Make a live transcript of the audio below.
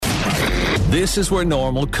This is where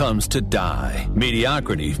normal comes to die.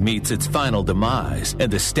 Mediocrity meets its final demise,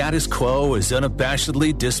 and the status quo is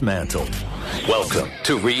unabashedly dismantled. Welcome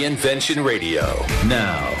to Reinvention Radio.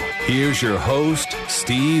 Now, here's your host,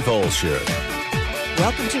 Steve Olsher.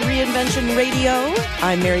 Welcome to Reinvention Radio.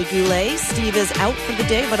 I'm Mary Goulet. Steve is out for the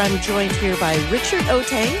day, but I'm joined here by Richard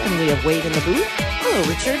Ote, and we have Wade in the booth. Hello,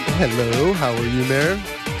 Richard. Hello. How are you, Mary?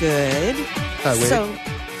 Good. Hi, Wade. So,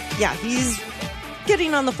 yeah, he's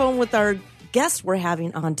getting on the phone with our guest we're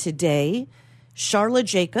having on today, Charla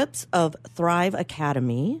Jacobs of Thrive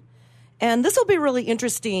Academy. And this will be really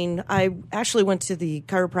interesting. I actually went to the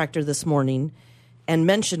chiropractor this morning and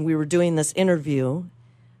mentioned we were doing this interview.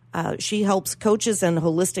 She helps coaches and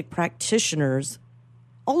holistic practitioners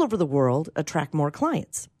all over the world attract more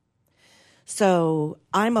clients. So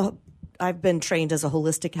I've been trained as a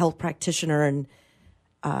holistic health practitioner, and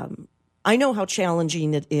I know how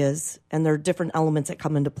challenging it is, and there are different elements that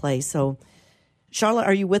come into play. So, Charla,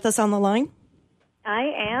 are you with us on the line?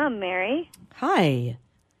 I am, Mary. Hi.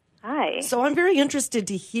 Hi. So I'm very interested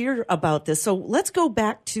to hear about this. So let's go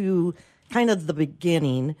back to kind of the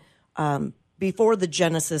beginning, before the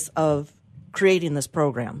genesis of creating this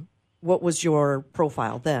program. What was your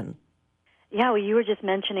profile then? Yeah, well, you were just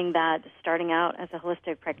mentioning that starting out as a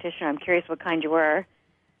holistic practitioner. I'm curious what kind you were.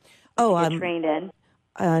 Oh, you trained in.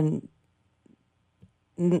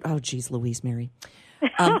 Oh, geez, Louise, Mary.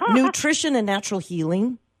 Nutrition and natural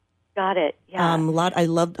healing. Got it. Yeah. I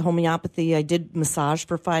loved homeopathy. I did massage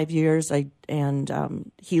for 5 years.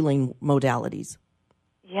 And healing modalities.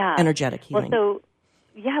 Yeah. Energetic healing. Well, so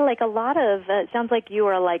yeah, like a lot of it sounds like you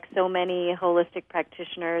are like so many holistic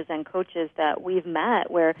practitioners and coaches that we've met,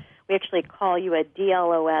 where we actually call you a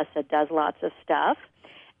DLOS that does lots of stuff.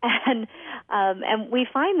 And we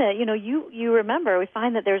find that, you remember, we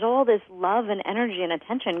find that there's all this love and energy and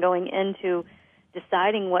attention going into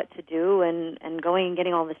deciding what to do and going and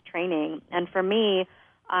getting all this training. And for me,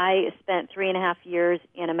 I spent 3.5 years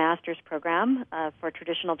in a master's program for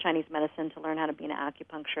traditional Chinese medicine to learn how to be an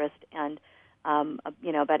acupuncturist, and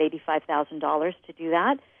about $85,000 to do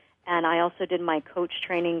that. And I also did my coach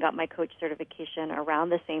training, got my coach certification around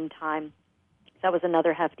the same time. That was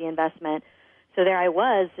another hefty investment. So there I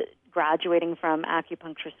was, graduating from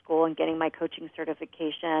acupuncture school and getting my coaching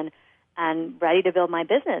certification and ready to build my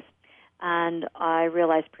business. And I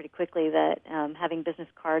realized pretty quickly that having business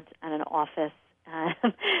cards and an office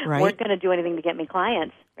weren't going to do anything to get me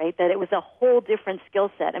clients, right? That it was a whole different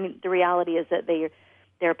skill set. I mean, the reality is that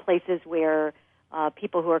there are places where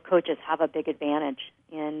people who are coaches have a big advantage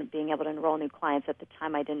in being able to enroll new clients. At the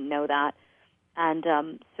time, I didn't know that.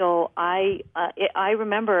 And so I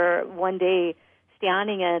remember one day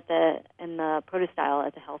standing in the produce aisle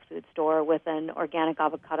at the health food store with an organic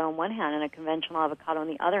avocado in one hand and a conventional avocado in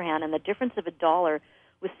the other hand, and the difference of $1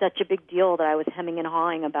 was such a big deal that I was hemming and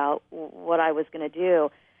hawing about what I was going to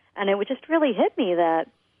do. And it just really hit me that,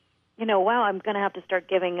 wow, I'm going to have to start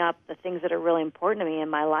giving up the things that are really important to me in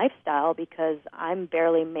my lifestyle, because I'm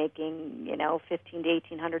barely making, $1,500 to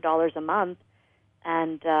 $1,800 a month,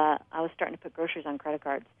 and I was starting to put groceries on credit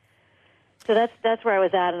cards. So that's where I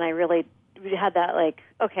was at, and I really had that, like,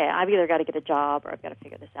 okay, I've either got to get a job or I've got to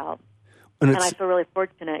figure this out. And I feel really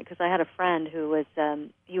fortunate because I had a friend who was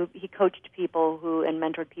he coached people and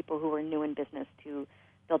mentored people who were new in business to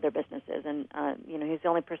build their businesses, and he's the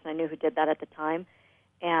only person I knew who did that at the time.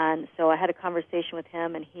 And so I had a conversation with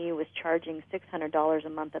him, and he was charging $600 a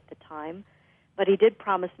month at the time, but he did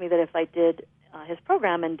promise me that if I did his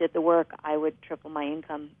program and did the work, I would triple my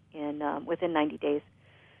income within 90 days.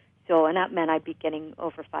 So, and that meant I'd be getting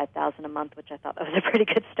over $5,000 a month, which I thought that was a pretty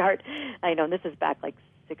good start. I know this is back like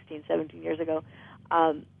 16, 17 years ago.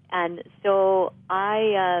 And so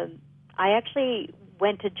I actually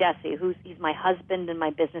went to Jesse, he's my husband and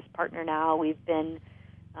my business partner now. We've been,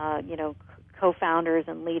 co-founders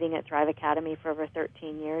and leading at Thrive Academy for over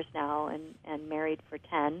 13 years now, and married for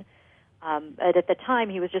 10. But at the time,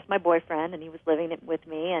 he was just my boyfriend, and he was living with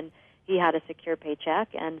me, and he had a secure paycheck.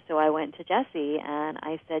 And so I went to Jesse, and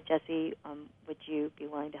I said, Jesse, would you be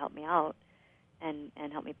willing to help me out and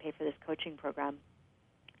help me pay for this coaching program?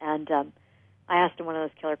 And I asked him one of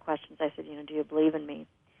those killer questions. I said, do you believe in me?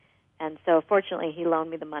 And so fortunately, he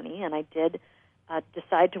loaned me the money, and I did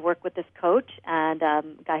decide to work with this coach, and a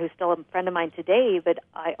guy who's still a friend of mine today. But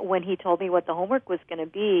when he told me what the homework was going to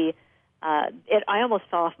be, I almost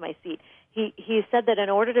fell off my seat. He said that in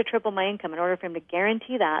order to triple my income, in order for him to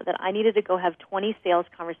guarantee that I needed to go have 20 sales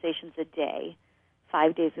conversations a day,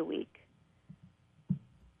 5 days a week.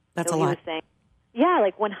 That's so a lot. He was saying,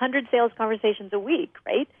 like 100 sales conversations a week,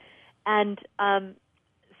 right? And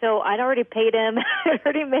so I'd already paid him. I'd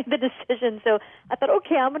already made the decision. So I thought,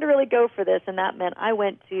 okay, I'm going to really go for this. And that meant I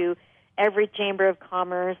went to every chamber of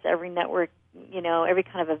commerce, every network, every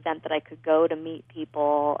kind of event that I could go to meet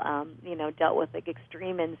people, dealt with like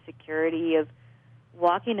extreme insecurity of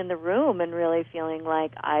walking in the room and really feeling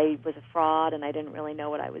like I was a fraud and I didn't really know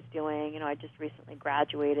what I was doing. I just recently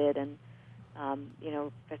graduated and, I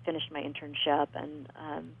finished my internship, and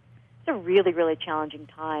it's a really, really challenging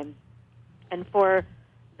time. And for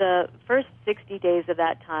the first 60 days of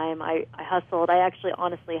that time, I hustled. I actually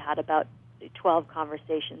honestly had about 12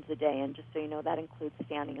 conversations a day, and just so you know, that includes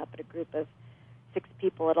standing up at a group of 6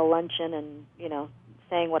 people at a luncheon and,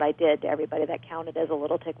 saying what I did to everybody. That counted as a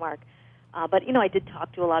little tick mark. But, I did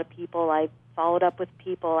talk to a lot of people. I followed up with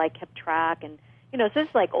people. I kept track. And, so this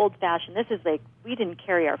is like old-fashioned. This is like we didn't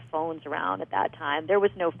carry our phones around at that time. There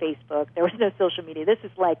was no Facebook. There was no social media. This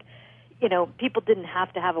is like, people didn't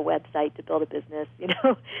have to have a website to build a business.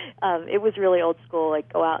 It was really old school,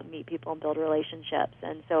 like go out and meet people and build relationships.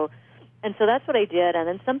 And so that's what I did. And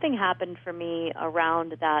then something happened for me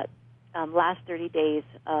around that last 30 days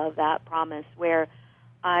of that promise where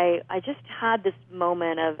I just had this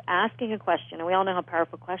moment of asking a question, and we all know how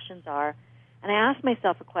powerful questions are. And I asked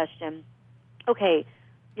myself a question, okay,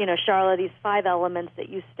 Charla, these 5 elements that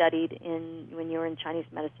you studied when you were in Chinese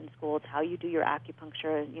medicine school, it's how you do your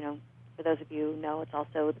acupuncture. For those of you who know, it's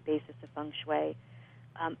also the basis of feng shui.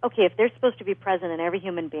 Okay, if they're supposed to be present in every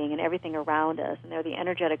human being and everything around us, and they're the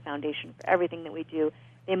energetic foundation for everything that we do,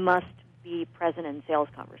 they must be present in sales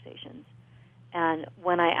conversations. And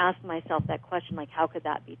when I asked myself that question, like, how could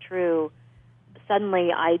that be true,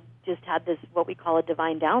 suddenly I just had this, what we call a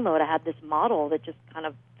divine download. I had this model that just kind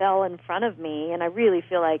of fell in front of me, and I really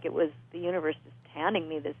feel like it was the universe just handing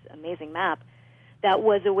me this amazing map. That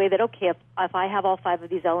was a way that, okay, if I have all 5 of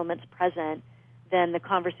these elements present, then the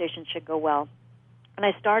conversation should go well. And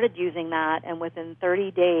I started using that, and within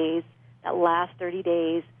 30 days, that last 30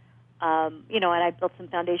 days, and I built some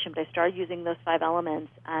foundation, but I started using those 5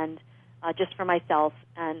 elements, and just for myself,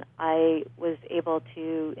 and I was able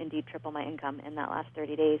to indeed triple my income in that last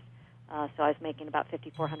 30 days. So I was making about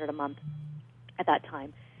 $5,400 a month at that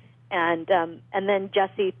time. And then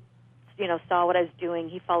Jesse, saw what I was doing.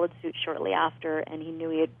 He followed suit shortly after, and he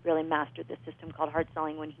knew he had really mastered this system called hard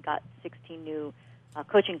selling when he got 16 new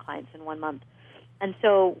coaching clients in 1 month. And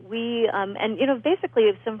so we,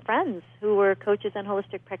 basically some friends who were coaches and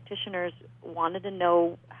holistic practitioners wanted to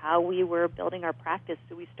know how we were building our practice.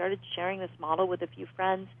 So we started sharing this model with a few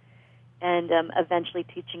friends and eventually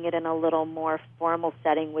teaching it in a little more formal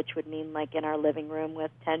setting, which would mean like in our living room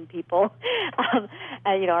with 10 people,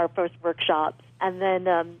 and, our first workshops. And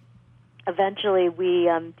then eventually we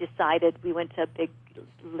decided, we went to a big,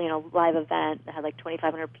 live event that had like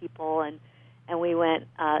 2,500 people, and we went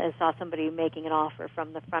and saw somebody making an offer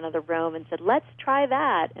from the front of the room and said, let's try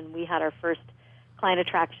that. And we had our first client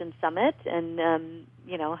attraction summit and,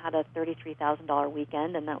 had a $33,000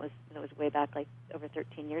 weekend, and that was way back like over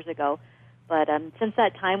 13 years ago. But since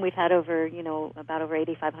that time, we've had over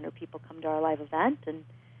 8,500 people come to our live event. And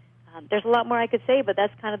there's a lot more I could say, but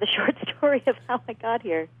that's kind of the short story of how I got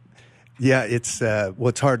here. Yeah, it's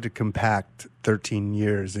hard to compact 13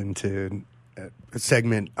 years into a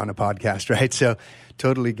segment on a podcast, right? So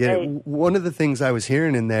totally get it. One of the things I was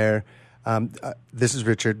hearing in there, this is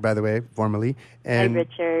Richard, by the way, formally. And hi,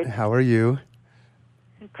 Richard. How are you?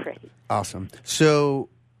 Great. Awesome. So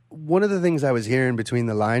one of the things I was hearing between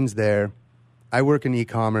the lines there, I work in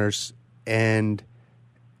e-commerce, and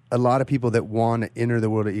a lot of people that want to enter the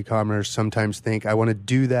world of e-commerce sometimes think, I want to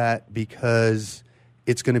do that because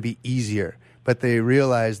it's going to be easier. But they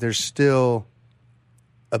realize there's still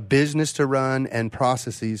a business to run and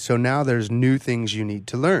processes. So now there's new things you need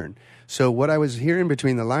to learn. So what I was hearing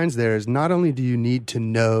between the lines there is not only do you need to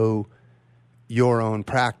know your own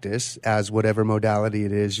practice as whatever modality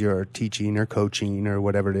it is you're teaching or coaching or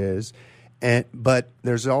whatever it is, but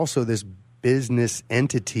there's also this business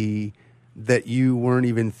entity that you weren't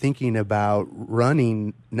even thinking about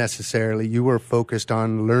running necessarily. You were focused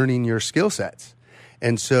on learning your skill sets.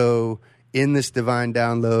 And so in this divine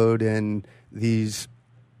download and these,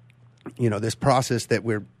 this process that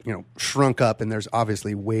we're, shrunk up, and there's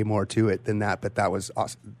obviously way more to it than that, but that was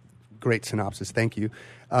awesome. Great synopsis. Thank you.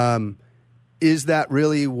 Is that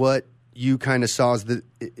really what you kind of saw as do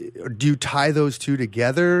you tie those two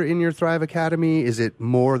together in your Thrive Academy? Is it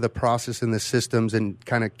more the process and the systems and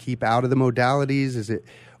kind of keep out of the modalities? Is it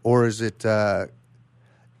kind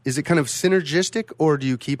of synergistic, or do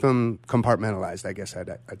you keep them compartmentalized? I guess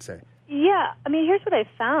I'd say. Yeah. I mean, here's what I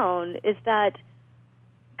found is that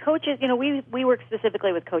coaches, we work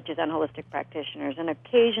specifically with coaches and holistic practitioners, and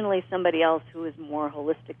occasionally somebody else who is more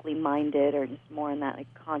holistically minded or just more in that like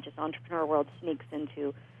conscious entrepreneur world sneaks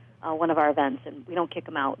into one of our events, and we don't kick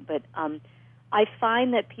them out. But I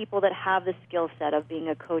find that people that have the skill set of being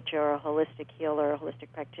a coach or a holistic healer or a holistic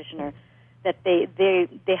practitioner, that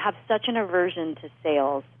they have such an aversion to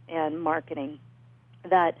sales and marketing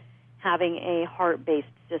that having a heart-based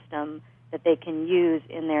system that they can use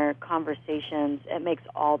in their conversations, it makes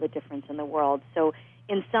all the difference in the world. So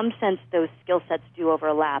in some sense, those skill sets do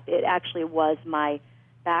overlap. It actually was my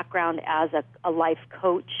background as a life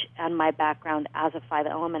coach and my background as a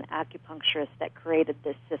 5-element acupuncturist that created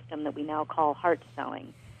this system that we now call heart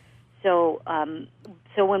selling. So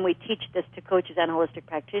when we teach this to coaches and holistic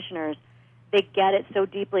practitioners, they get it so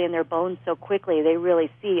deeply in their bones so quickly. They really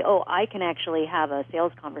see, I can actually have a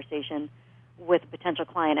sales conversation with a potential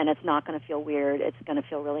client, and it's not going to feel weird. It's going to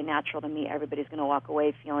feel really natural to me. Everybody's going to walk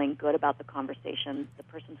away feeling good about the conversation. The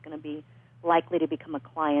person's going to be likely to become a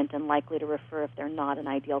client and likely to refer if they're not an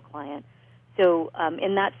ideal client. So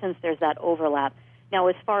in that sense, there's that overlap. Now,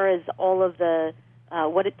 as far as all of the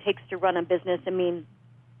what it takes to run a business, I mean,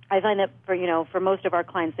 I find that for most of our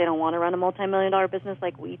clients, they don't want to run a multi-million-dollar business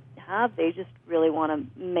like we have. They just really want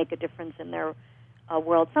to make a difference in their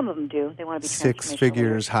world. Some of them do. They want to be six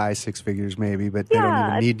figures, high six figures maybe, but they don't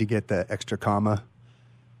even need to get the extra comma.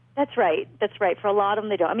 That's right. For a lot of them,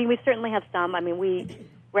 they don't. I mean, we certainly have some. I mean,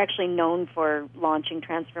 we're actually known for launching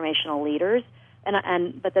transformational leaders,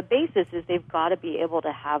 but the basis is they've got to be able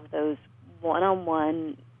to have those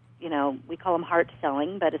one-on-one, we call them heart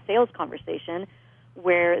selling, but a sales conversation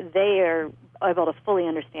where they are able to fully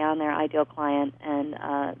understand their ideal client, and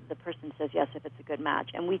the person says yes if it's a good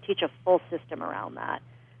match. And we teach a full system around that,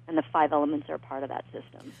 and the 5 elements are a part of that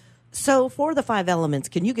system. So for the 5 elements,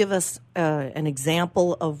 can you give us an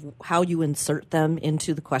example of how you insert them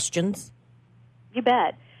into the questions? You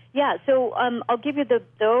bet. Yeah, so I'll give you the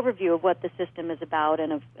overview of what the system is about,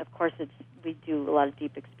 and of course we do a lot of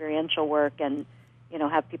deep experiential work and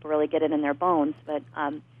have people really get it in their bones, but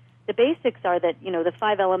the basics are that, the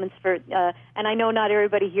 5 elements for, and I know not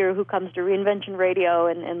everybody here who comes to Reinvention Radio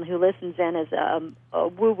and who listens in is a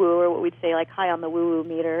woo-woo, or what we'd say like high on the woo-woo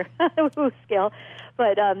meter, the woo-woo scale.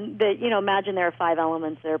 But, imagine there are 5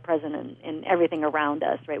 elements that are present in everything around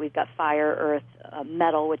us, right? We've got fire, earth,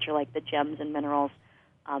 metal, which are like the gems and minerals,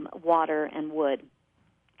 water, and wood.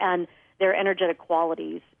 And there are energetic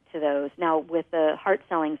qualities to those. Now, with the heart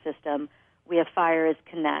selling system, we have fire as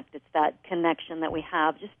connect. It's that connection that we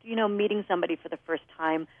have, just, meeting somebody for the first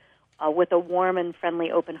time with a warm and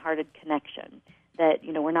friendly, open-hearted connection that,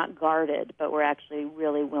 we're not guarded, but we're actually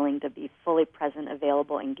really willing to be fully present,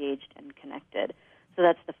 available, engaged, and connected. So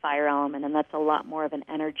that's the fire element, and that's a lot more of an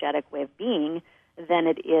energetic way of being than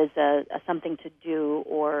it is a something to do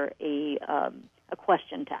or a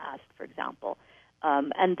question to ask, for example.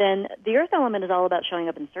 And then the earth element is all about showing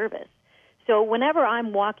up in service. So whenever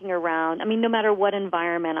I'm walking around, no matter what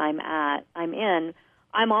environment I'm in,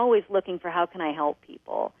 I'm always looking for how can I help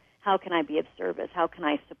people? How can I be of service? How can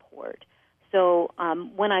I support? So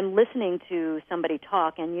when I'm listening to somebody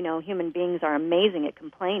talk, and human beings are amazing at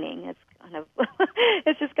complaining. It's kind of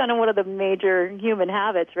it's just kind of one of the major human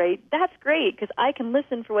habits, right? That's great because I can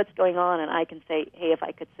listen for what's going on, and I can say, hey, if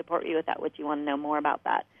I could support you with that, would you want to know more about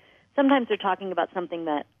that? Sometimes they're talking about something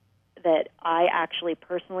that I actually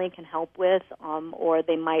personally can help with, or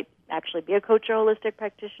they might actually be a coach or holistic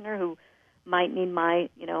practitioner who might need my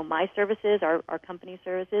services, our company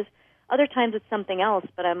services. Other times it's something else,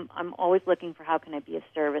 but I'm always looking for how can I be of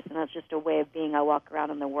service, and that's just a way of being. I walk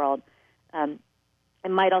around in the world. It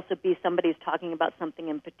might also be somebody's talking about something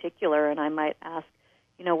in particular, and I might ask,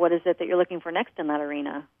 what is it that you're looking for next in that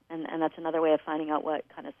arena? And that's another way of finding out what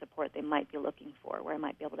kind of support they might be looking for, where I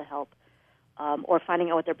might be able to help. Or finding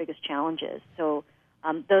out what their biggest challenge is. So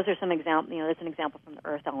those are some examples. There's an example from the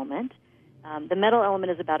earth element. The metal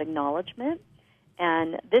element is about acknowledgement.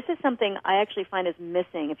 And this is something I actually find is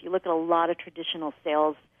missing. If you look at a lot of traditional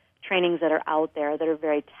sales trainings that are out there that are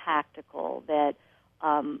very tactical, that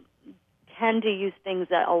tend to use things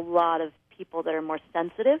that a lot of people that are more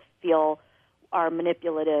sensitive feel are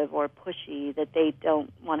manipulative or pushy, that they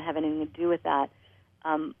don't want to have anything to do with that.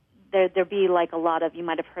 There'd be like a lot of, you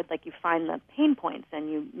might have heard, like you find the pain points and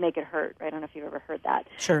you make it hurt, right? I don't know if you've ever heard that.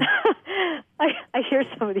 Sure. I hear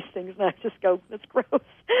some of these things and I just go, that's gross.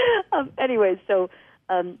 Anyway, so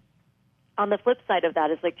on the flip side of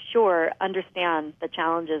that is like, sure, understand the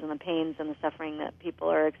challenges and the pains and the suffering that people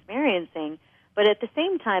are experiencing, but at the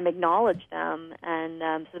same time acknowledge them. And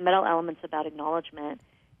so the metal element's about acknowledgement,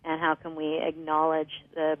 and how can we acknowledge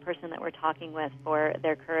the person that we're talking with for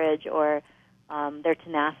their courage or their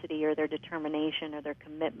tenacity or their determination or their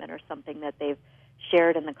commitment or something that they've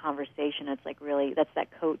shared in the conversation. It's like really, that's that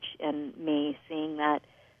coach in me seeing that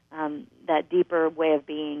that deeper way of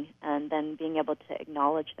being and then being able to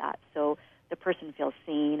acknowledge that. So the person feels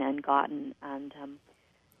seen and gotten, and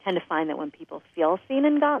tend to find that when people feel seen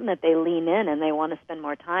and gotten, that they lean in and they want to spend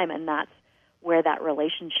more time, and that's where that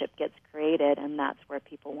relationship gets created, and that's where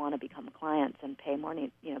people want to become clients and pay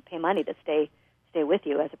money, pay money to stay with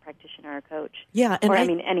you as a practitioner or coach. Yeah, and or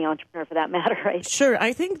any entrepreneur for that matter, right? Sure.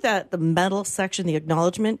 I think that the mental section, the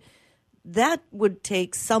acknowledgement, that would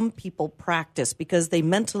take some people practice because they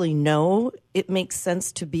mentally know it makes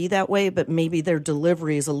sense to be that way, but maybe their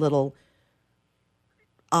delivery is a little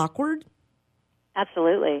awkward.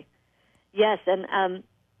 Absolutely. Yes, and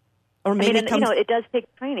or maybe it does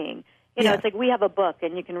take training. Yeah. It's like we have a book,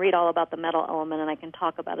 and you can read all about the metal element, and I can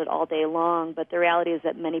talk about it all day long, but the reality is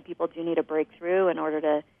that many people do need a breakthrough in order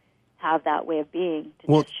to have that way of being,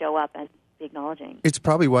 to just show up and be acknowledging. It's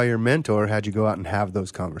probably why your mentor had you go out and have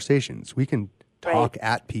those conversations. We can talk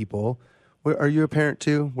at people. Are you a parent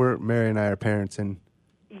too? Mary and I are parents. And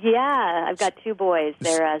yeah, I've got 2 boys.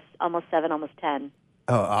 They're almost 7, almost 10.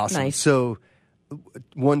 Oh, awesome. Nice. So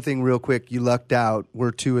one thing real quick, you lucked out.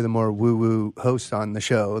 We're 2 of the more woo-woo hosts on the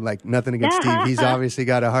show. Like, nothing against Steve. He's obviously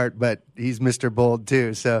got a heart, but he's Mr. Bold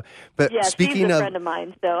too. So, but yeah, speaking Steve's of, a friend of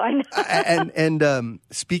mine, so I know. and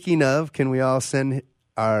speaking of, can we all send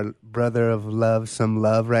our brother of love some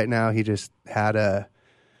love right now? He just had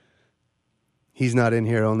he's not in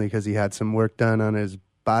here only because he had some work done on his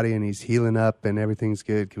body and he's healing up and everything's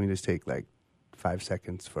good. Can we just take like 5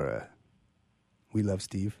 seconds for a "We love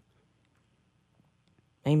Steve"?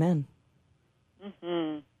 Amen.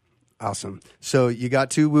 Mm-hmm. Awesome. So you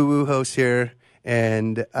got 2 woo-woo hosts here,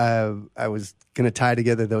 and I was going to tie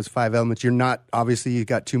together those 5 elements. You're not, obviously, you've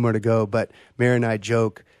got 2 more to go, but Mary and I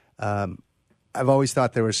joke. I've always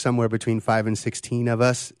thought there was somewhere between 5 and 16 of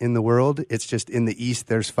us in the world. It's just in the East,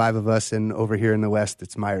 there's 5 of us, and over here in the West,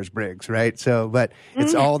 it's Myers-Briggs, right? So, but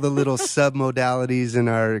it's all the little submodalities in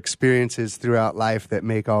our experiences throughout life that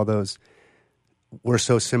make all those. We're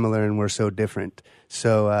so similar and we're so different.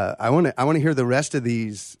 So I want to hear the rest of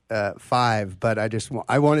these 5, but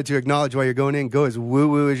I wanted to acknowledge while you're going in, go as woo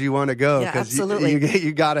woo as you want to go. Yeah, absolutely.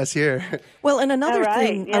 You got us here. Well, and another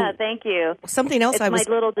thing. Yeah, thank you. Something else it's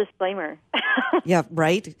my little disclaimer. Yeah,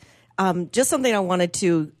 right. Just something I wanted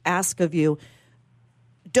to ask of you.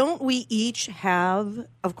 Don't we each have,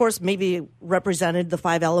 of course, maybe represented the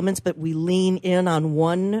 5 elements, but we lean in on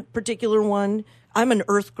one particular one? I'm an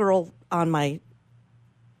earth girl on my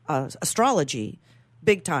astrology,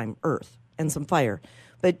 big time earth and some fire.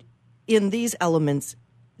 But in these elements,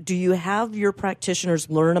 do you have your practitioners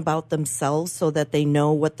learn about themselves so that they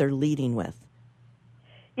know what they're leading with?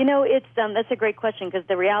 It's that's a great question, because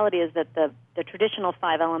the reality is that the traditional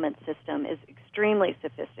 5-element system is extremely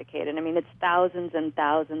sophisticated. I mean, it's thousands and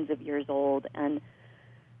thousands of years old, and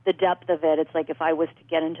the depth of it, it's like if I was to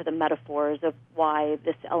get into the metaphors of why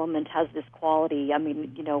this element has this quality, I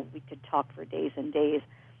mean, we could talk for days and days.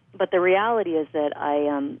 But the reality is that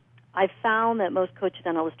I found that most coaches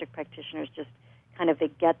and holistic practitioners just kind of, they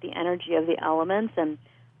get the energy of the elements. And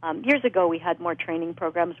years ago, we had more training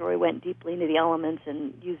programs where we went deeply into the elements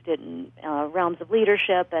and used it in realms of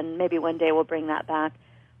leadership, and maybe one day we'll bring that back.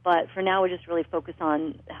 But for now, we just really focus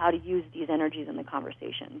on how to use these energies in the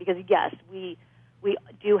conversation. Because, yes, we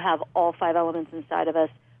do have all 5 elements inside of us.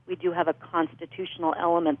 We do have a constitutional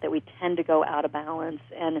element that we tend to go out of balance.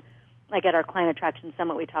 And like at our Client Attraction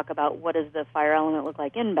Summit, we talk about what does the fire element look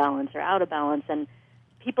like in balance or out of balance. And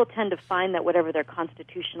people tend to find that whatever their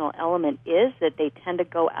constitutional element is, that they tend to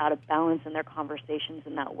go out of balance in their conversations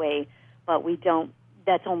in that way. But we don't,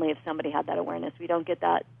 that's only if somebody had that awareness. We don't get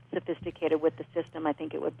that sophisticated with the system. I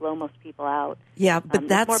think it would blow most people out. Yeah, but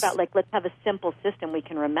that's it's more about like, let's have a simple system we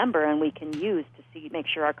can remember and we can use to make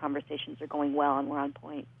sure our conversations are going well and we're on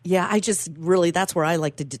point. Yeah, I just really, that's where I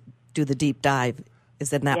like to do the deep dive,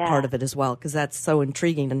 is in that part of it as well, because that's so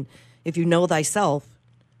intriguing. And if you know thyself,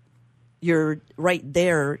 you're right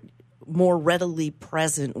there, more readily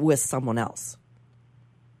present with someone else.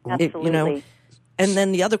 Absolutely. And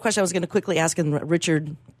then the other question I was going to quickly ask, and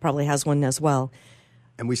Richard probably has one as well.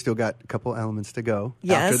 And we still got a couple elements to go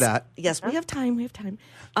Yes. after that. Yes, we have time.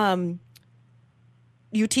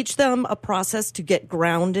 You teach them a process to get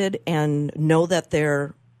grounded and know that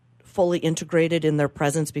they're fully integrated in their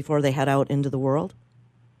presence before they head out into the world?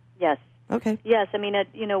 Yes. Okay. Yes, I mean,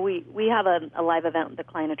 we have a live event, the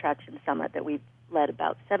Client Attraction Summit, that we've led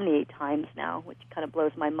about 78 times now, which kind of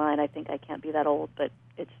blows my mind. I think I can't be that old, but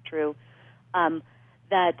it's true.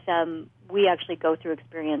 that we actually go through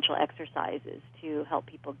experiential exercises to help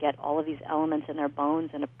people get all of these elements in their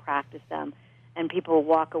bones and to practice them. And people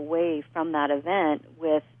walk away from that event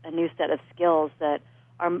with a new set of skills that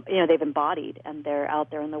are, they've embodied, and they're out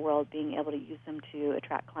there in the world being able to use them to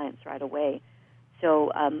attract clients right away.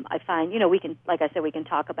 So I find, we can, like I said, we can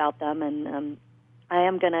talk about them, and I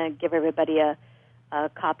am going to give everybody a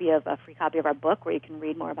free copy of our book where you can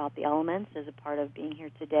read more about the elements as a part of being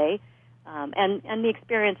here today. And the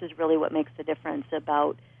experience is really what makes the difference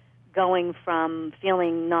about going from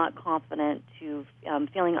feeling not confident to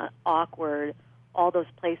feeling awkward, all those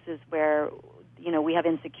places where, we have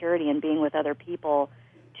insecurity in being with other people,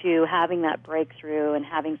 to having that breakthrough and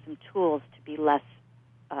having some tools to be less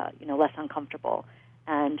uncomfortable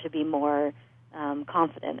and to be more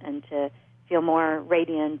confident and to feel more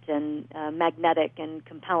radiant and magnetic and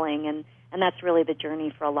compelling. And that's really the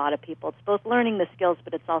journey for a lot of people. It's both learning the skills,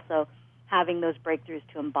 but it's also having those breakthroughs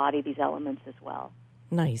to embody these elements as well.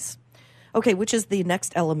 Nice. Okay, which is the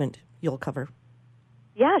next element you'll cover?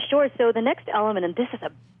 Yeah, sure. So the next element, and this is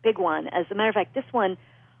a big one. As a matter of fact, this one,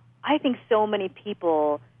 I think so many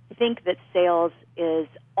people think that sales is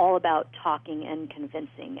all about talking and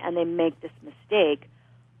convincing, and they make this mistake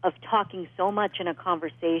of talking so much in a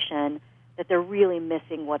conversation that they're really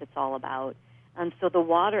missing what it's all about. And so the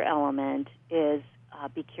water element is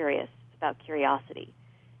be curious. It's about curiosity.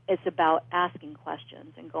 It's about asking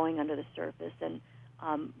questions and going under the surface and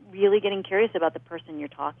really getting curious about the person you're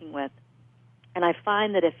talking with. And I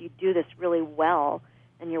find that if you do this really well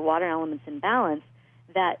and your water element's in balance,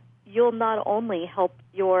 that you'll not only help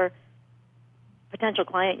your potential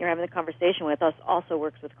client you're having the conversation with, us also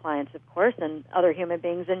works with clients, of course, and other human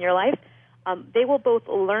beings in your life. They will both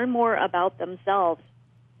learn more about themselves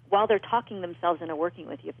while they're talking themselves into working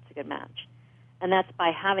with you if it's a good match. And that's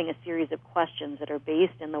by having a series of questions that are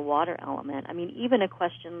based in the water element. I mean, even a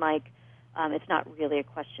question like, it's not really a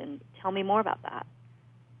question, tell me more about that.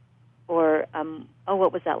 Or,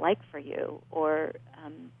 what was that like for you? Or,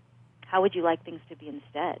 how would you like things to be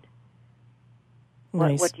instead?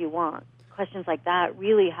 Nice. What do you want? Questions like that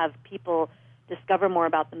really have people discover more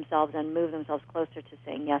about themselves and move themselves closer to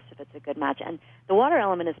saying yes if it's a good match. And the water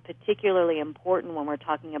element is particularly important when we're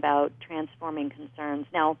talking about transforming concerns.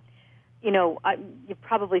 Now, you've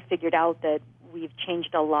probably figured out that we've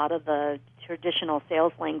changed a lot of the traditional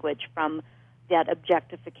sales language from that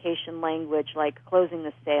objectification language, like closing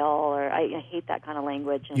the sale, or I hate that kind of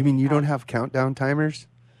language. You mean you don't have countdown timers?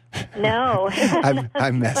 No.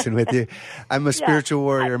 I'm messing with you. I'm a spiritual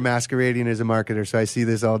warrior masquerading as a marketer, so I see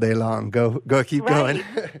this all day long. Go, keep going.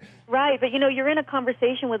 Right, but you're in a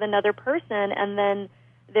conversation with another person, and then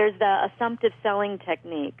there's the assumptive selling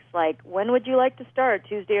techniques, like when would you like to start,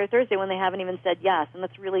 Tuesday or Thursday, when they haven't even said yes, and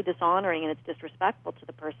that's really dishonoring and it's disrespectful to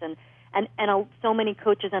the person. And so many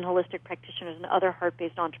coaches and holistic practitioners and other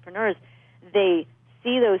heart-based entrepreneurs, they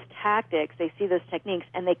see those tactics, they see those techniques,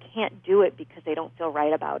 and they can't do it because they don't feel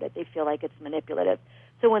right about it. They feel like it's manipulative.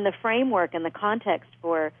 So when the framework and the context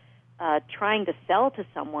for trying to sell to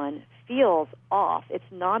someone feels off, it's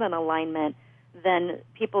not in alignment, then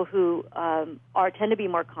people who tend to be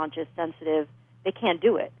more conscious, sensitive, they can't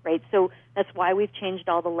do it, right? So that's why we've changed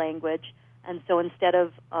all the language. And so instead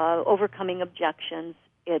of overcoming objections,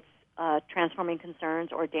 it's transforming concerns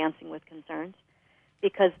or dancing with concerns,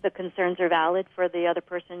 because the concerns are valid for the other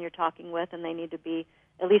person you're talking with, and they need to be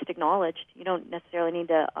at least acknowledged. You don't necessarily need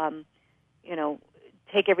to,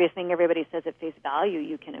 take everything everybody says at face value.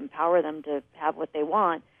 You can empower them to have what they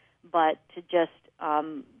want, but to just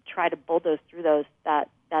try to bulldoze through those, that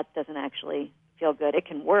doesn't actually feel good. It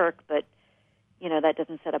can work, but that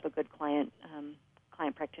doesn't set up a good client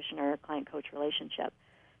practitioner or client coach relationship.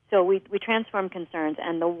 So we transform concerns,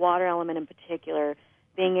 and the water element in particular,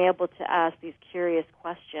 being able to ask these curious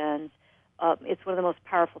questions, it's one of the most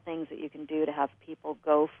powerful things that you can do to have people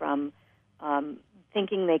go from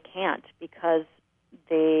thinking they can't because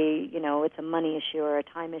it's a money issue or a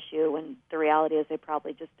time issue, when the reality is they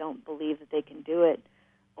probably just don't believe that they can do it,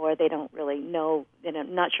 or they don't really know,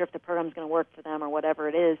 not sure if the program's going to work for them or whatever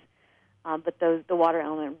it is. But the water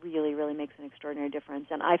element really, really makes an extraordinary difference.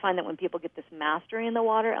 And I find that when people get this mastery in the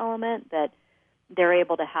water element, that they're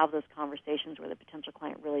able to have those conversations where the potential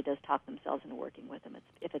client really does talk themselves into working with them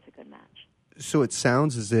if it's a good match. So it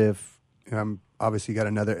sounds as if obviously got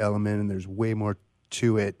another element, and there's way more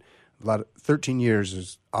to it. 13 years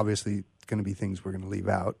is obviously going to be things we're going to leave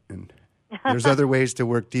out, and there's other ways to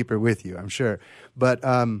work deeper with you, I'm sure. But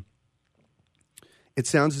it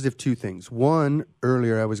sounds as if two things. One,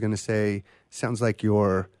 earlier I was going to say, sounds like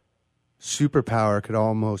your superpower could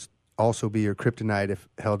almost also be your kryptonite if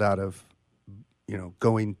held out of,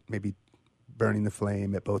 going maybe burning the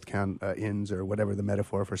flame at both ends, or whatever the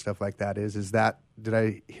metaphor for stuff like that is. Did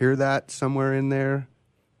I hear that somewhere in there?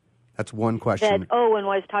 That's one question. And I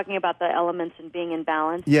was talking about the elements and being in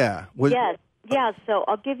balance. Yeah. Yes. Yeah, so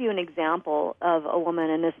I'll give you an example of a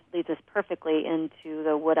woman, and this leads us perfectly into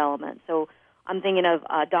the wood element. So I'm thinking of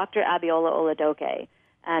Dr. Abiola Oladoke,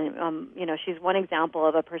 and she's one example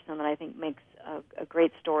of a person that I think makes a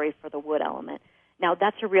great story for the wood element. Now,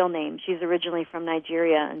 that's her real name. She's originally from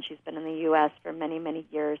Nigeria, and she's been in the U.S. for many, many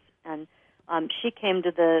years. And she came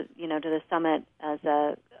to the summit as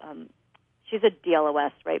she's a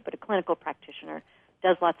DLOS, right, but a clinical practitioner.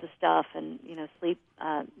 Does lots of stuff and, sleep,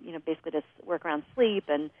 basically does work around sleep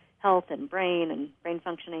and health and brain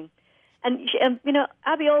functioning. And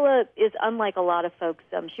Abiola is unlike a lot of folks.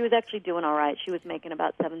 She was actually doing all right. She was making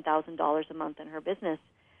about $7,000 a month in her business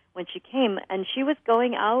when she came. And she was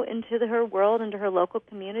going out into her world, into her local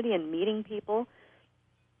community and meeting people.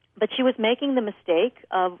 But she was making the mistake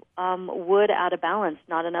of wood out of balance,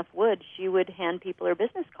 not enough wood. She would hand people her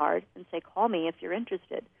business card and say, call me if you're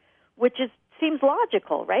interested, which seems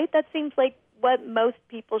logical, right? That seems like what most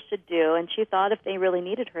people should do, and she thought if they really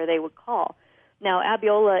needed her, they would call. Now,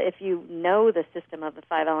 Abiola, if you know the system of the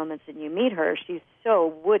 5 elements and you meet her, she's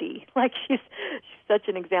so woody. Like she's such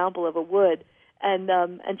an example of a wood, and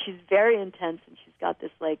she's very intense, and she's got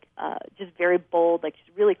this just very bold, like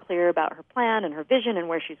she's really clear about her plan and her vision and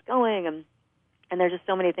where she's going, and there's just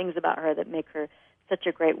so many things about her that make her such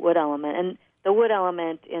a great wood element. And the wood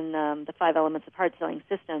element in the 5 elements of hard selling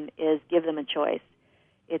system is give them a choice.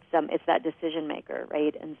 It's that decision maker,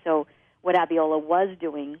 right? And so what Abiola was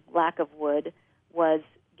doing, lack of wood, was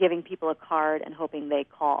giving people a card and hoping they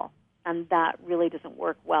call. And that really doesn't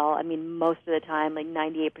work well. I mean, most of the time, like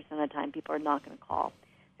 98% of the time, people are not going to call.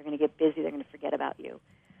 They're going to get busy. They're going to forget about you.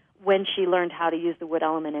 When she learned how to use the wood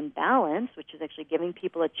element in balance, which is actually giving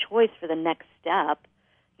people a choice for the next step,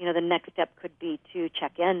 the next step could be to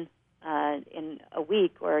check in a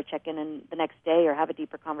week, or check in the next day, or have a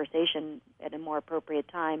deeper conversation at a more appropriate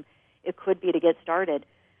time. It could be to get started.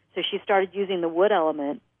 So she started using the wood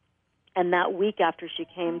element, and that week after she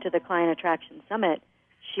came to the Client Attraction Summit,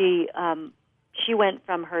 she went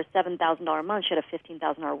from her $7,000 a month, she had a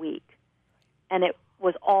 $15,000 week. And it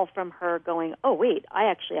was all from her going, oh, wait, I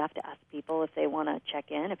actually have to ask people if they want to check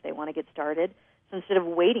in, if they want to get started. So instead of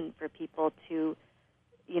waiting for people to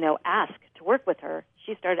ask to work with her,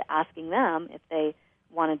 she started asking them if they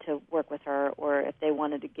wanted to work with her, or if they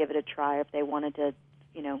wanted to give it a try, or if they wanted to,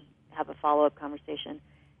 have a follow-up conversation.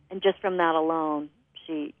 And just from that alone,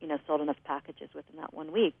 she, sold enough packages within that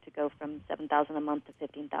 1 week to go from $7,000 a month to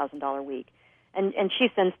 $15,000 a week. And she,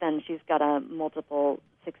 since then, she's got a multiple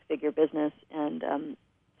 6-figure business, and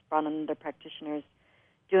brought on other practitioners,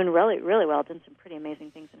 doing really, really well, done some pretty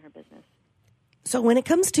amazing things in her business. So when it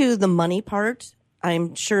comes to the money part,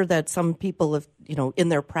 I'm sure that some people, have, in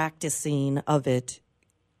their practicing of it,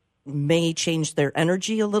 may change their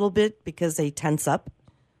energy a little bit because they tense up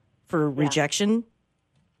for rejection.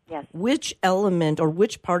 Yes. Which element or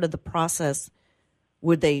which part of the process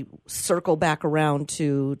would they circle back around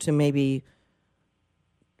to maybe,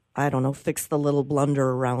 I don't know, fix the little blunder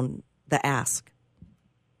around the ask?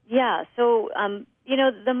 Yeah. So,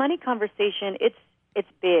 the money conversation, it's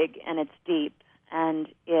big and it's deep, and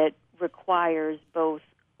it requires both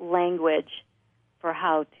language for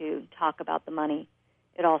how to talk about the money.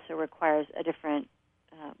 It also requires a different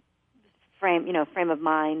frame of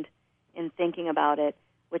mind in thinking about it,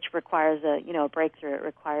 which requires a breakthrough. It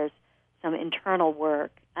requires some internal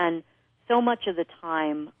work. And so much of the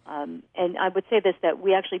time, and I would say this, that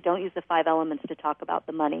we actually don't use the 5 elements to talk about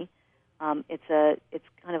the money. It's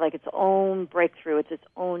kind of like its own breakthrough. It's its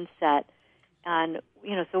own set. And,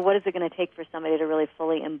 so what is it going to take for somebody to really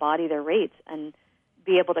fully embody their rates and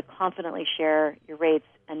be able to confidently share your rates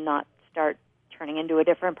and not start turning into a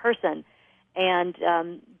different person? And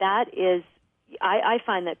that is, I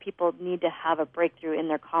find that people need to have a breakthrough in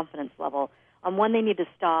their confidence level. One, they need to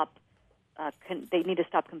stop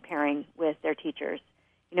comparing with their teachers.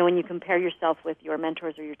 When you compare yourself with your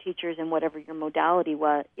mentors or your teachers in whatever your modality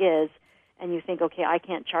is, and you think, okay, I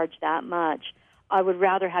can't charge that much, I would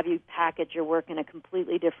rather have you package your work in a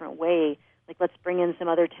completely different way. Like, let's bring in some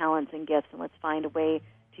other talents and gifts, and let's find a way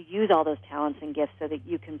to use all those talents and gifts so that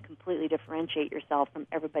you can completely differentiate yourself from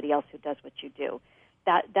everybody else who does what you do.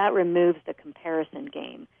 That removes the comparison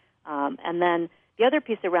game. And then the other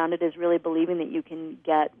piece around it is really believing that you can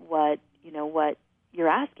get what you're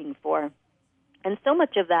asking for. And so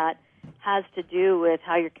much of that has to do with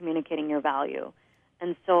how you're communicating your value.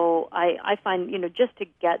 And so I find, just to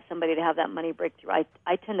get somebody to have that money breakthrough,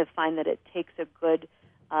 I tend to find that it takes a good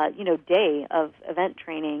day of event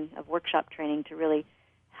training, of workshop training to really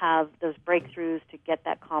have those breakthroughs, to get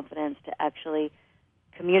that confidence, to actually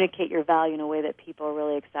communicate your value in a way that people are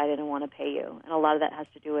really excited and want to pay you. And a lot of that has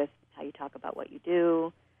to do with how you talk about what you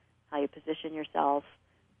do, how you position yourself,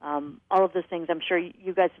 all of those things I'm sure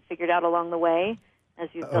you guys have figured out along the way as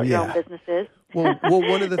you've built your own businesses. Well,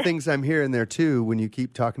 one of the things I'm hearing there, too, when you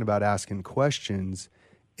keep talking about asking questions,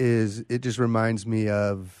 is it just reminds me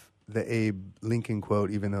of the Abe Lincoln quote,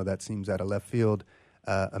 even though that seems out of left field.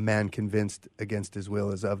 A man convinced against his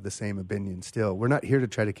will is of the same opinion still. We're not here to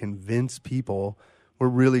try to convince people. We're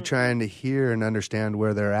really trying to hear and understand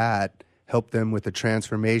where they're at, help them with the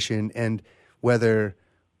transformation, and whether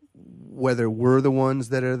we're the ones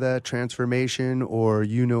that are the transformation or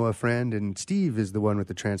a friend and Steve is the one with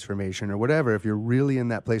the transformation or whatever. If you're really in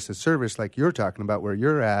that place of service like you're talking about where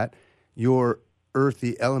you're at, your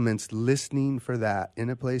earthy elements listening for that in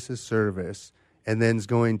a place of service, and then is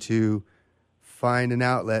going to find an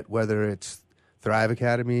outlet, whether it's Thrive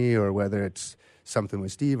Academy or whether it's something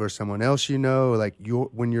with Steve or someone else like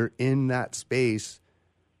when you're in that space,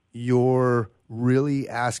 you're really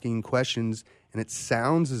asking questions. And it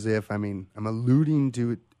sounds as if, I'm alluding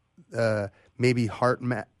to maybe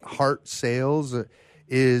heart sales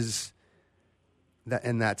is that,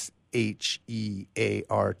 and that's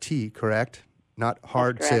HEART, correct? Not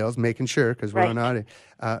hard sales, making sure, because we're on audio.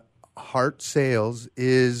 Heart sales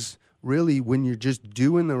is really when you're just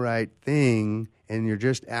doing the right thing and you're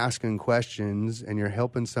just asking questions and you're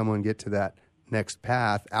helping someone get to that next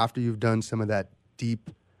path after you've done some of that deep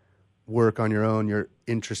work on your own, your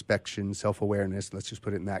introspection, self-awareness, let's just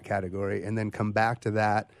put it in that category, and then come back to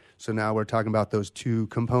that. So now we're talking about those two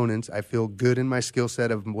components. I feel good in my skill set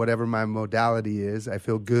of whatever my modality is. I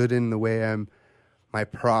feel good in the way my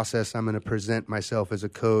process, I'm going to present myself as a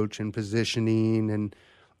coach and positioning and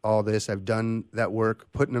all this. I've done that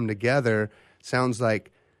work. Putting them together sounds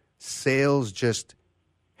like sales just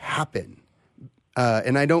happen.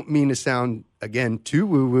 And I don't mean to sound, again, too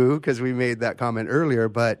woo-woo because we made that comment earlier,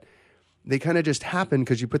 but they kind of just happen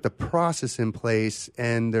because you put the process in place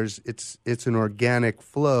and it's an organic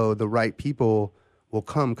flow. The right people will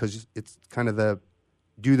come because it's kind of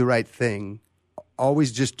do the right thing.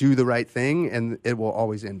 Always just do the right thing and it will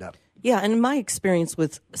always end up. Yeah, and in my experience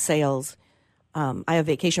with sales, I have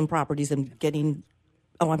vacation properties and getting...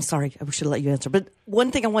 Oh, I'm sorry. I should have let you answer. But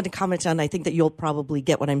one thing I want to comment on, I think that you'll probably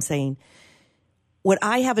get what I'm saying. What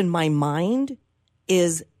I have in my mind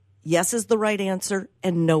is yes is the right answer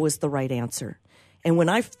and no is the right answer. And when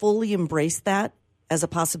I fully embrace that as a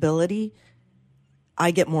possibility,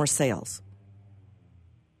 I get more sales.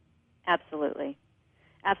 Absolutely.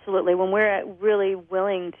 Absolutely. When we're really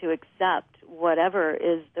willing to accept whatever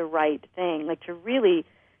is the right thing, like to really,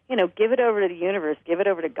 give it over to the universe, give it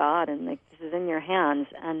over to God, and like this is in your hands,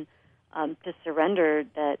 and to surrender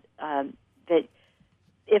that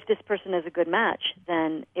if this person is a good match,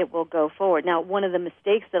 then it will go forward. Now, one of the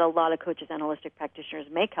mistakes that a lot of coaches and holistic practitioners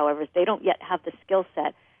make, however, is they don't yet have the skill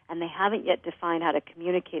set, and they haven't yet defined how to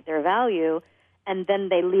communicate their value, and then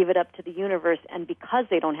they leave it up to the universe, and because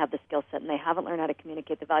they don't have the skill set and they haven't learned how to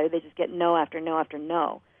communicate the value, they just get no after no after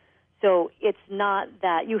no. So it's not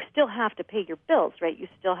that you still have to pay your bills, right? You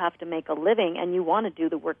still have to make a living, and you want to do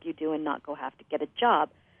the work you do and not go have to get a job.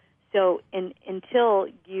 So until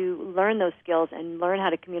you learn those skills and learn how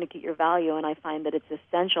to communicate your value, and I find that it's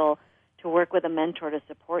essential to work with a mentor to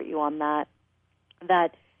support you on that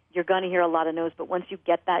you're going to hear a lot of no's. But once you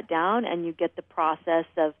get that down and you get the process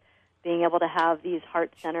of being able to have these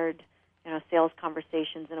heart-centered, sales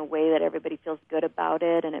conversations in a way that everybody feels good about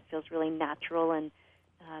it, and it feels really natural and,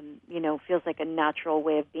 feels like a natural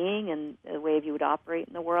way of being and a way you would operate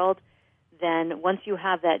in the world, then once you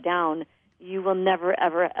have that down, you will never,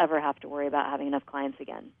 ever, ever have to worry about having enough clients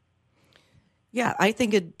again. Yeah, I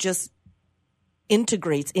think it just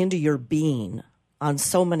integrates into your being on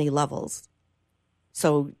so many levels.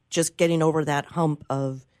 So just getting over that hump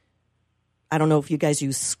of, I don't know if you guys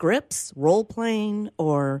use scripts, role-playing,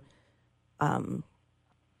 or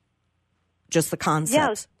just the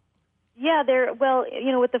concepts. Yeah,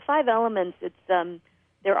 with the 5 elements, it's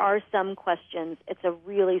there are some questions. It's a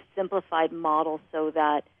really simplified model so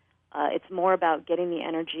that it's more about getting the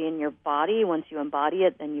energy in your body. Once you embody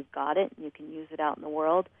it, then you've got it, and you can use it out in the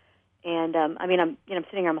world. And I'm sitting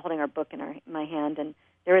here, I'm holding our book in my hand, and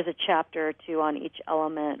there is a chapter or 2 on each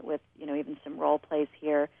element with even some role plays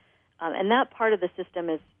here. And that part of the system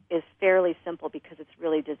is fairly simple because it's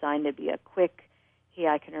really designed to be a quick,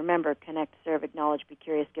 I can remember, connect, serve, acknowledge, be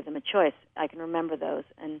curious, give them a choice. I can remember those,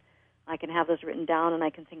 and I can have those written down, and I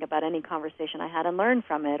can think about any conversation I had and learn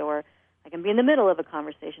from it, or I can be in the middle of a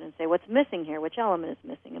conversation and say, what's missing here? Which element is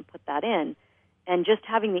missing? And put that in. And just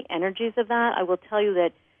having the energies of that, I will tell you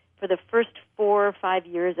that for the first 4 or 5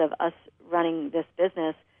 years of us running this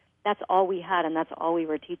business, that's all we had, and that's all we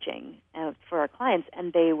were teaching for our clients,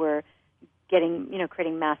 and they were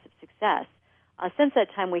creating massive success. Since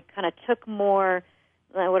that time, we kind of took more,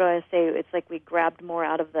 what do I say, it's like we grabbed more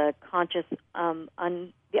out of the conscious,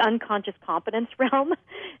 the unconscious competence realm,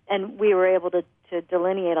 and we were able to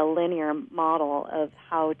delineate a linear model of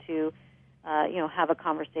how to have a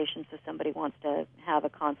conversation. So somebody wants to have a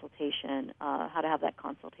consultation, how to have that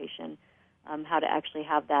consultation, how to actually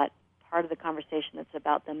have that part of the conversation that's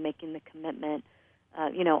about them making the commitment,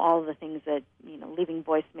 all of the things that, leaving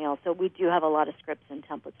voicemail. So we do have a lot of scripts and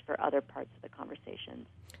templates for other parts of the conversations.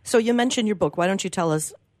 So you mentioned your book. Why don't you tell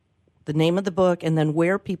us the name of the book and then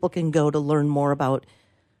where people can go to learn more about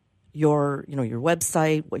your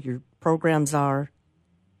website, what your programs are?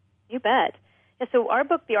 You bet. Yeah, so our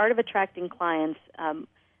book, The Art of Attracting Clients,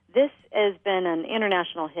 this has been an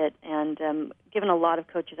international hit and given a lot of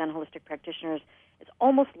coaches and holistic practitioners. It's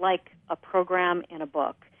almost like a program in a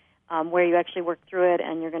book where you actually work through it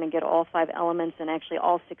and you're going to get all 5 elements and actually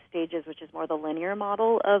all 6 stages, which is more the linear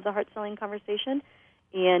model of the heart-selling conversation.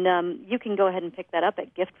 And you can go ahead and pick that up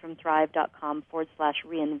at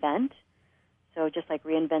giftfromthrive.com/reinvent. So just like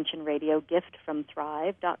Reinvention Radio,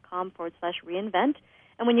 giftfromthrive.com/reinvent.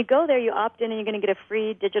 And when you go there, you opt in and you're going to get a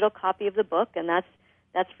free digital copy of the book, and that's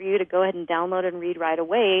for you to go ahead and download and read right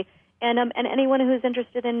away. And anyone who's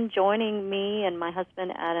interested in joining me and my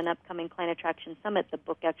husband at an upcoming Client Attraction Summit, the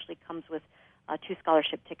book actually comes with 2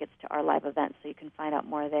 scholarship tickets to our live event, so you can find out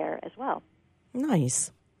more there as well.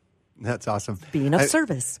 Nice. That's awesome. Being of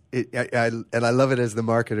service. And I love it as the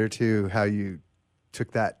marketer, too, how you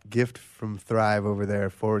took that gift from Thrive over there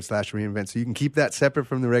 /reinvent. So you can keep that separate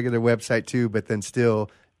from the regular website, too, but then still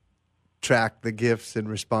track the gifts and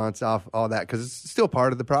response off all that, because it's still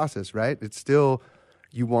part of the process, right? It's still,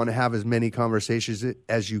 you want to have as many conversations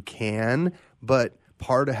as you can, but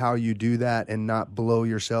part of how you do that and not blow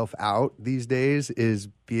yourself out these days is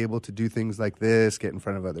be able to do things like this, get in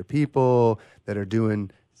front of other people that are doing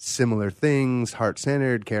similar things,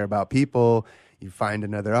 heart-centered, care about people. You find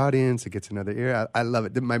another audience, it gets another ear. I love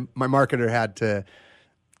it. My marketer had to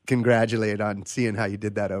congratulate on seeing how you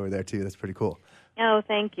did that over there, too. That's pretty cool. Oh,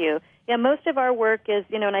 thank you. Yeah, most of our work is,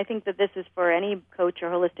 and I think that this is for any coach or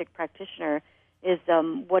holistic practitioner, is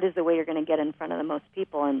what is the way you're going to get in front of the most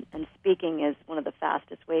people, and speaking is one of the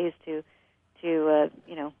fastest ways to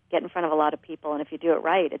get in front of a lot of people, and if you do it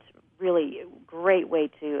right, it's really a great way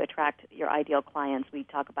to attract your ideal clients. We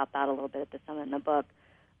talk about that a little bit at the summit in the book.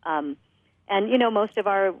 And most of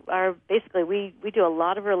our basically, we do a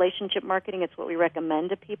lot of relationship marketing. It's what we recommend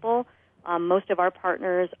to people. Most of our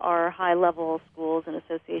partners are high-level schools and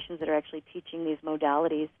associations that are actually teaching these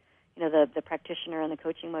modalities, the practitioner and the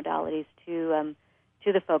coaching modalities to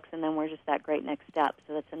the folks, and then we're just that great next step.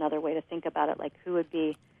 So that's another way to think about it, like who's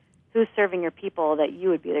serving your people that you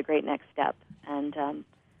would be the great next step, and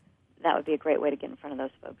that would be a great way to get in front of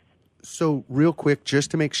those folks. So real quick, just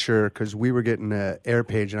to make sure, because we were getting an error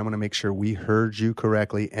page, and I want to make sure we heard you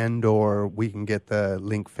correctly, and or we can get the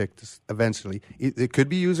link fixed eventually. It could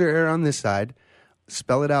be user error on this side.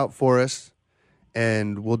 Spell it out for us,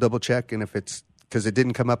 and we'll double check. And if it's because it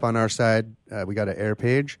didn't come up on our side, we got an error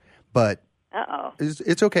page. But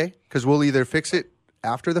it's okay, because we'll either fix it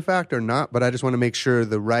after the fact or not. But I just want to make sure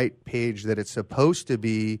the right page that it's supposed to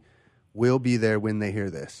be will be there when they hear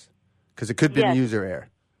this, because it could be a user error.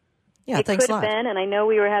 Yeah, it thanks could have been, and I know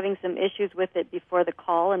we were having some issues with it before the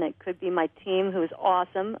call, and it could be my team, who's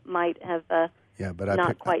awesome, might have not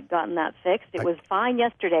quite gotten that fixed. It was fine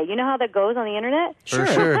yesterday. You know how that goes on the internet? For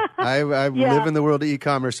sure. I live in the world of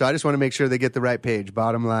e-commerce, so I just want to make sure they get the right page,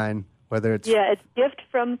 bottom line, whether it's... Yeah, it's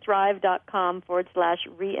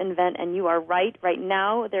giftfromthrive.com/reinvent, and you are right. Right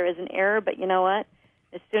now, there is an error, but you know what?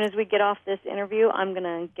 As soon as we get off this interview, I'm going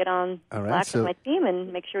to get on Slack with my team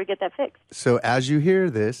and make sure we get that fixed. So as you hear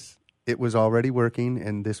this, it was already working,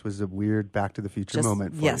 and this was a weird Back to the Future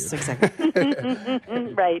moment for you. Yes, exactly.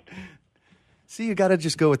 Right. See, you got to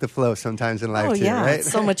just go with the flow sometimes in life, too, yeah, right?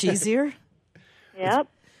 It's so much easier. Yep.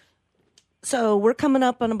 So we're coming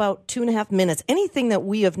up on about 2.5 minutes. Anything that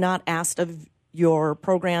we have not asked of your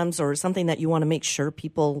programs, or something that you want to make sure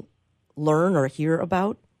people learn or hear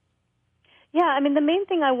about? Yeah, I mean, the main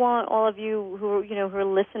thing I want all of you who are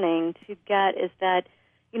listening to get is that,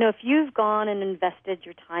 if you've gone and invested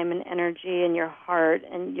your time and energy and your heart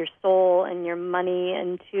and your soul and your money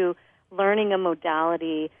into learning a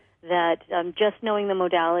modality, that just knowing the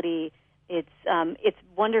modality It's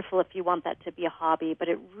wonderful if you want that to be a hobby, but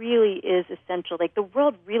it really is essential. Like, the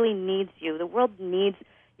world really needs you. The world needs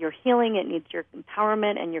your healing. It needs your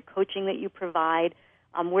empowerment and your coaching that you provide.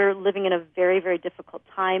 We're living in a very, very difficult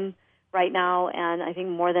time right now, and I think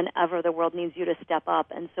more than ever the world needs you to step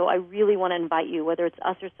up. And so I really want to invite you, whether it's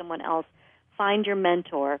us or someone else, find your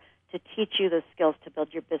mentor to teach you the skills to build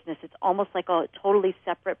your business. It's almost like a totally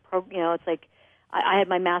separate program. It's like I had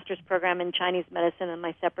my master's program in Chinese medicine and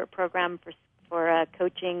my separate program for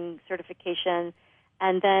coaching certification,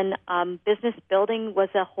 and then business building was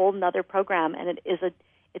a whole nother program, and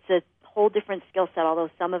it's a whole different skill set, although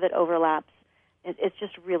some of it overlaps. It's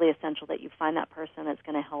just really essential that you find that person that's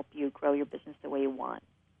going to help you grow your business the way you want.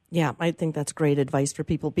 Yeah, I think that's great advice for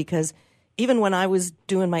people, because even when I was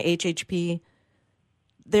doing my HHP,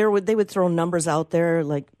 they would throw numbers out there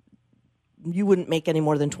like you wouldn't make any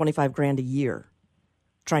more than $25,000 a year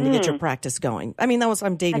trying to get your practice going. I mean,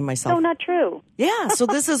 I'm dating myself. So not true. Yeah, so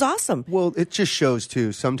this is awesome. Well, it just shows,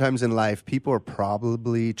 too, sometimes in life, people are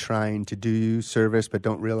probably trying to do you service but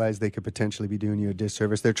don't realize they could potentially be doing you a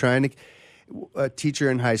disservice. They're trying to... A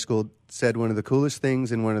teacher in high school said one of the coolest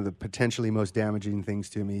things and one of the potentially most damaging things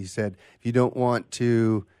to me. He said, if you don't want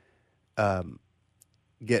to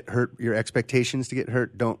get hurt, your expectations to get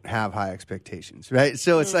hurt, don't have high expectations, right?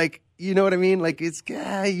 So it's like, you know what I mean? Like, it's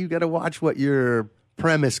you got to watch what your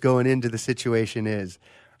premise going into the situation is.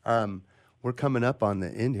 We're coming up on the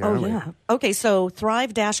end here, aren't we? Okay, so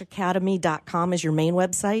thrive-academy.com is your main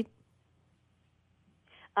website?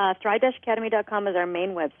 Thrive-academy.com is our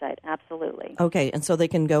main website, absolutely. Okay, and so they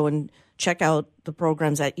can go and check out the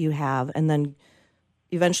programs that you have, and then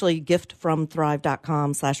eventually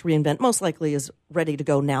giftfromthrive.com/reinvent most likely is ready to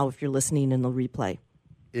go now if you're listening in the replay.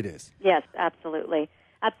 It is. Yes, absolutely.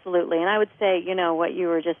 Absolutely. And I would say, you know, what you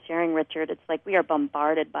were just sharing, Richard, it's like we are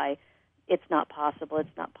bombarded by it's not possible,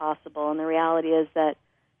 it's not possible. And the reality is that,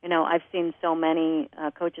 you know, I've seen so many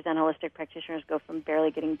coaches and holistic practitioners go from barely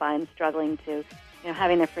getting by and struggling to, you know,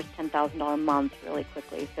 having their first $10,000 month really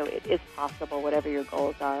quickly. So it is possible, whatever your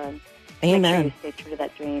goals are. And Amen. Make sure you stay true to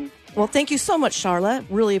that dream. Well, thank you so much, Charla.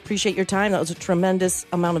 Really appreciate your time. That was a tremendous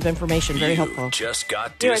amount of information. Very helpful. Just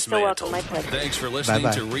got You are so dismantled. welcome. My pleasure. Thanks for listening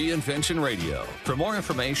Bye-bye. to Reinvention Radio. For more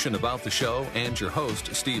information about the show and your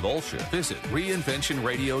host, Steve Olsher, visit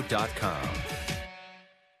reinventionradio.com.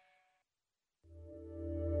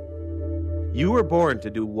 You were born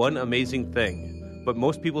to do one amazing thing, but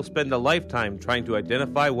most people spend a lifetime trying to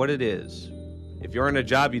identify what it is. If you're in a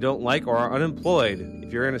job you don't like or are unemployed,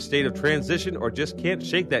 if you're in a state of transition or just can't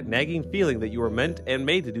shake that nagging feeling that you were meant and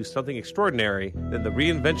made to do something extraordinary, then the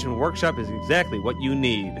Reinvention Workshop is exactly what you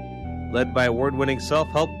need. Led by award-winning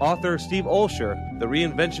self-help author Steve Olsher, the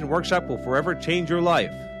Reinvention Workshop will forever change your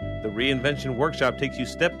life. The Reinvention Workshop takes you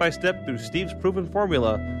step by step through Steve's proven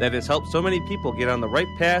formula that has helped so many people get on the right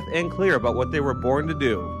path and clear about what they were born to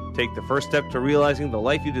do. Take the first step to realizing the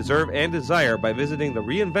life you deserve and desire by visiting the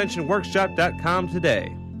reinventionworkshop.com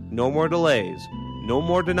today. No more delays. No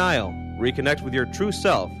more denial. Reconnect with your true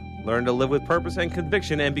self. Learn to live with purpose and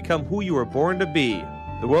conviction and become who you were born to be.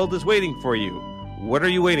 The world is waiting for you. What are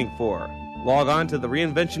you waiting for? Log on to the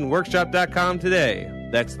reinventionworkshop.com today.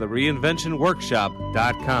 That's the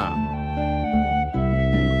reinventionworkshop.com.